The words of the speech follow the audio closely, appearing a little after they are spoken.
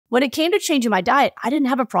When it came to changing my diet, I didn't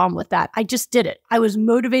have a problem with that. I just did it. I was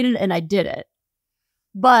motivated and I did it.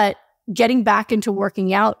 But getting back into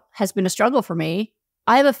working out has been a struggle for me.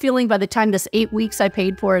 I have a feeling by the time this 8 weeks I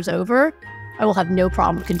paid for is over, I will have no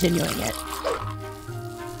problem continuing it.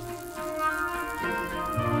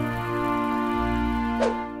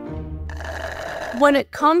 When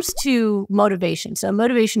it comes to motivation, so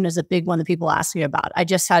motivation is a big one that people ask me about. I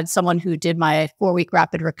just had someone who did my 4-week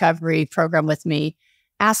rapid recovery program with me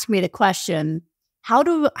ask me the question, how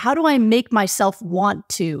do I make myself want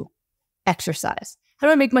to exercise? How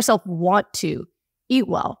do I make myself want to eat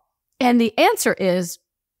well? And the answer is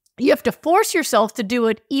you have to force yourself to do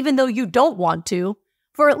it even though you don't want to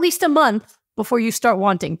for at least a month before you start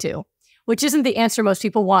wanting to, which isn't the answer most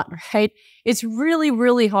people want, right? It's really,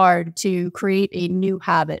 really hard to create a new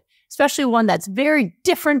habit, especially one that's very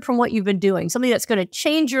different from what you've been doing, something that's going to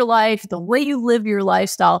change your life, the way you live your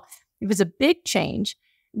lifestyle. If it's a big change,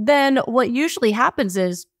 then what usually happens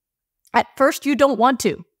is at first you don't want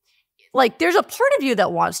to. Like there's a part of you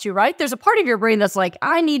that wants to, right? There's a part of your brain that's like,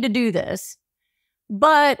 I need to do this.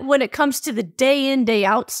 But when it comes to the day in, day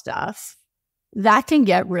out stuff, that can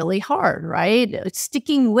get really hard, right? It's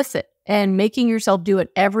sticking with it and making yourself do it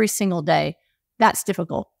every single day, that's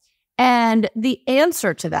difficult. And the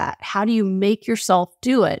answer to that, how do you make yourself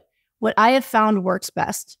do it? What I have found works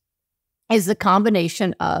best is the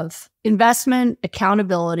combination of investment,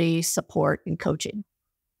 accountability, support, and coaching.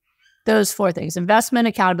 Those 4 things: investment,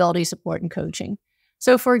 accountability, support, and coaching.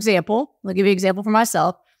 So for example, I'll give you an example for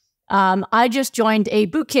myself. I just joined a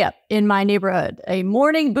boot camp in my neighborhood, a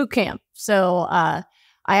morning boot camp. So I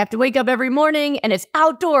have to wake up every morning and it's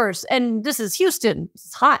outdoors and this is Houston.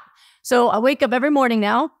 It's hot. So I wake up every morning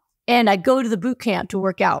now and I go to the boot camp to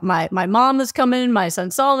work out. My mom is coming, my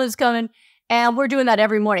son Solomon is coming, and we're doing that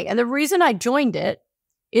every morning. And the reason I joined it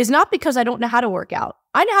is not because I don't know how to work out.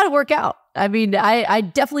 I know how to work out. I mean, I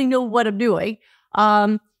definitely know what I'm doing.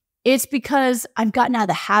 It's because I've gotten out of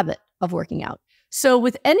the habit of working out. So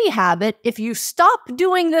with any habit, if you stop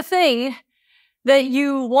doing the thing that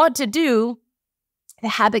you want to do, the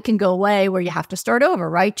habit can go away where you have to start over,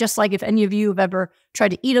 right? Just like if any of you have ever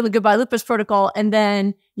tried to eat on the Goodbye Lupus Protocol and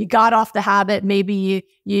then you got off the habit, maybe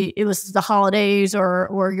it was the holidays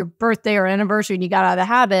or your birthday or anniversary and you got out of the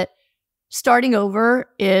habit, starting over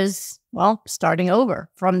is, well, starting over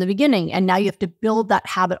from the beginning. And now you have to build that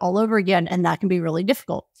habit all over again, and that can be really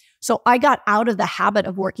difficult. So I got out of the habit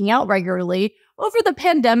of working out regularly over the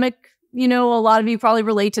pandemic. You know, a lot of you probably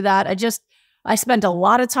relate to that. I spent a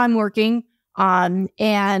lot of time working. And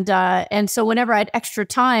so whenever I had extra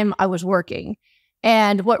time, I was working.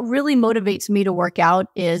 And what really motivates me to work out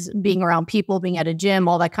is being around people, being at a gym,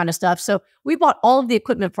 all that kind of stuff. So we bought all of the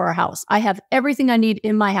equipment for our house. I have everything I need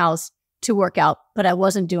in my house to work out, but I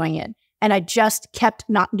wasn't doing it. And I just kept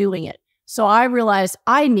not doing it. So I realized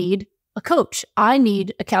I need a coach. I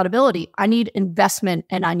need accountability. I need investment,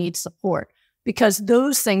 and I need support, because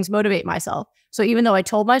those things motivate myself. So even though I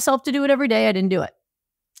told myself to do it every day, I didn't do it.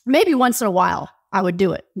 Maybe once in a while I would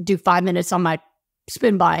do it, do 5 minutes on my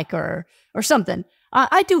spin bike or something.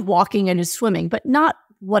 I do walking and swimming, but not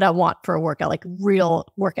what I want for a workout, like real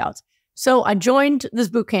workouts. So I joined this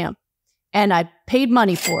boot camp and I paid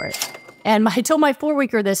money for it. And I told my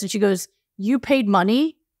 4-weeker this, and she goes, "You paid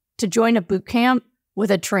money to join a boot camp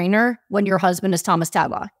with a trainer when your husband is Thomas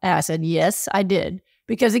Tadlock?" And I said, "Yes, I did."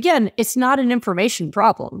 Because again, it's not an information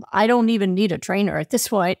problem. I don't even need a trainer at this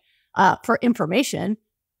point for information.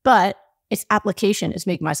 But its application is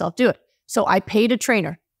making myself do it. So I paid a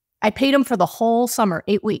trainer. I paid him for the whole summer,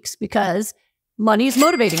 8 weeks, because money is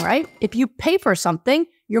motivating, right? If you pay for something,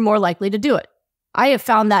 you're more likely to do it. I have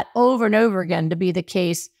found that over and over again to be the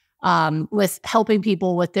case with helping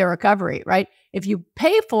people with their recovery, right? If you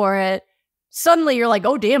pay for it, suddenly you're like,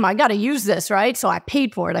 oh, damn, I got to use this, right? So I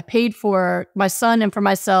paid for it. I paid for my son and for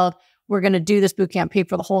myself. We're going to do this boot camp, paid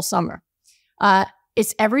for the whole summer.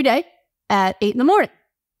 It's every day at 8 in the morning.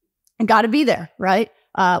 I got to be there, right?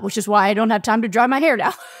 Which is why I don't have time to dry my hair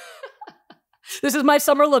now. This is my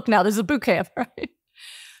summer look now. This is a boot camp, right?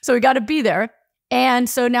 So we got to be there. And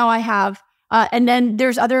so now I have, and then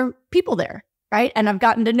there's other people there, right? And I've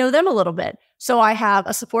gotten to know them a little bit. So I have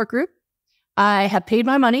a support group. I have paid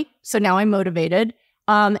my money. So now I'm motivated.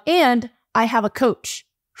 And I have a coach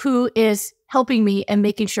who is helping me and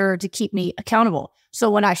making sure to keep me accountable. So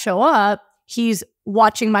when I show up, he's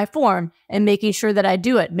watching my form and making sure that I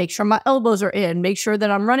do it, make sure my elbows are in, make sure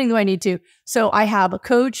that I'm running the way I need to. So I have a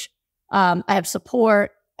coach, I have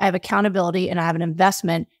support, I have accountability, and I have an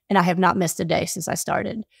investment, and I have not missed a day since I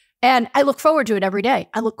started. And I look forward to it every day.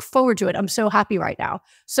 I look forward to it. I'm so happy right now.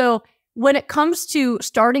 So when it comes to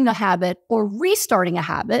starting a habit or restarting a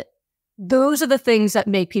habit, those are the things that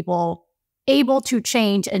make people able to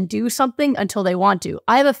change and do something until they want to.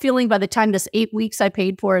 I have a feeling by the time this 8 weeks I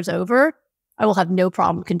paid for is over, I will have no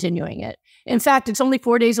problem continuing it. In fact, it's only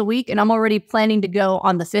 4 days a week, and I'm already planning to go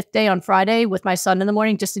on the 5th day on Friday with my son in the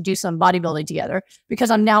morning just to do some bodybuilding together,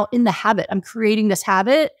 because I'm now in the habit. I'm creating this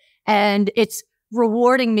habit, and it's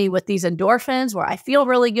rewarding me with these endorphins where I feel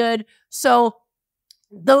really good. So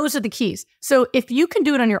those are the keys. So if you can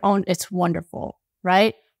do it on your own, it's wonderful,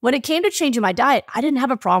 right? When it came to changing my diet, I didn't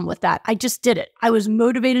have a problem with that. I just did it. I was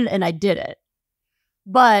motivated and I did it.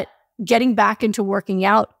 But getting back into working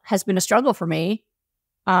out has been a struggle for me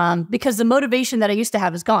because the motivation that I used to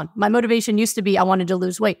have is gone. My motivation used to be I wanted to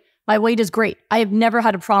lose weight. My weight is great. I have never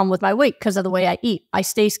had a problem with my weight because of the way I eat. I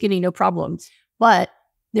stay skinny, no problem. But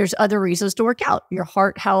there's other reasons to work out. Your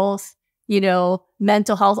heart health,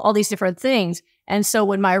 mental health, all these different things. And so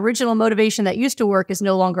when my original motivation that used to work is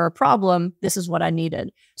no longer a problem, this is what I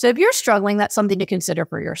needed. So if you're struggling, that's something to consider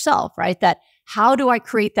for yourself, right? That how do I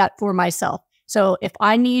create that for myself? So if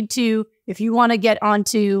you want to get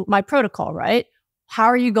onto my protocol, right? How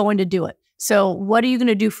are you going to do it? So what are you going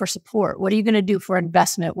to do for support? What are you going to do for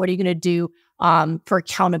investment? What are you going to do for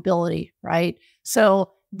accountability, right?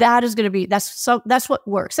 So that is going to be, that's what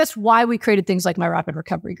works. That's why we created things like my rapid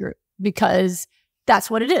recovery group, because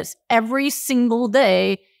that's what it is. Every single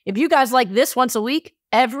day, if you guys like this once a week,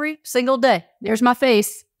 every single day, there's my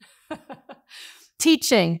face,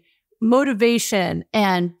 teaching, motivation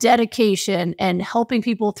and dedication and helping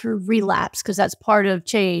people through relapse, because that's part of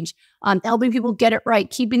change. Helping people get it right,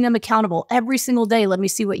 keeping them accountable every single day. Let me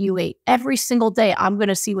see what you ate. Every single day, I'm going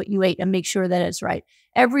to see what you ate and make sure that it's right.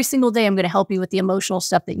 Every single day, I'm going to help you with the emotional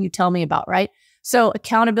stuff that you tell me about, right? So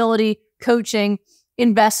accountability, coaching,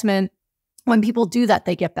 investment. When people do that,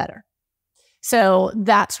 they get better. So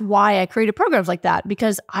that's why I created programs like that,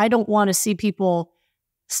 because I don't want to see people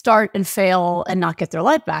start and fail and not get their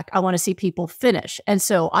life back. I want to see people finish. And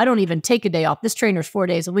so I don't even take a day off. This trainer's 4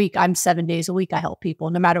 days a week. I'm 7 days a week. I help people.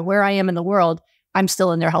 No matter where I am in the world, I'm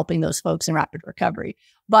still in there helping those folks in rapid recovery.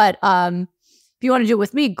 But if you want to do it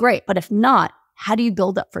with me, great. But if not, how do you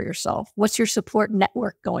build up for yourself? What's your support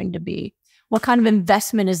network going to be? What kind of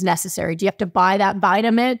investment is necessary? Do you have to buy that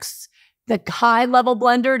Vitamix, the high level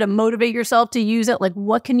blender, to motivate yourself to use it? Like,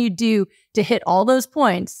 what can you do to hit all those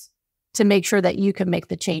points to make sure that you can make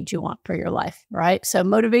the change you want for your life, right? So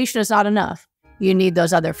motivation is not enough. You need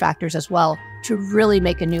those other factors as well to really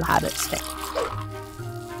make a new habit stick.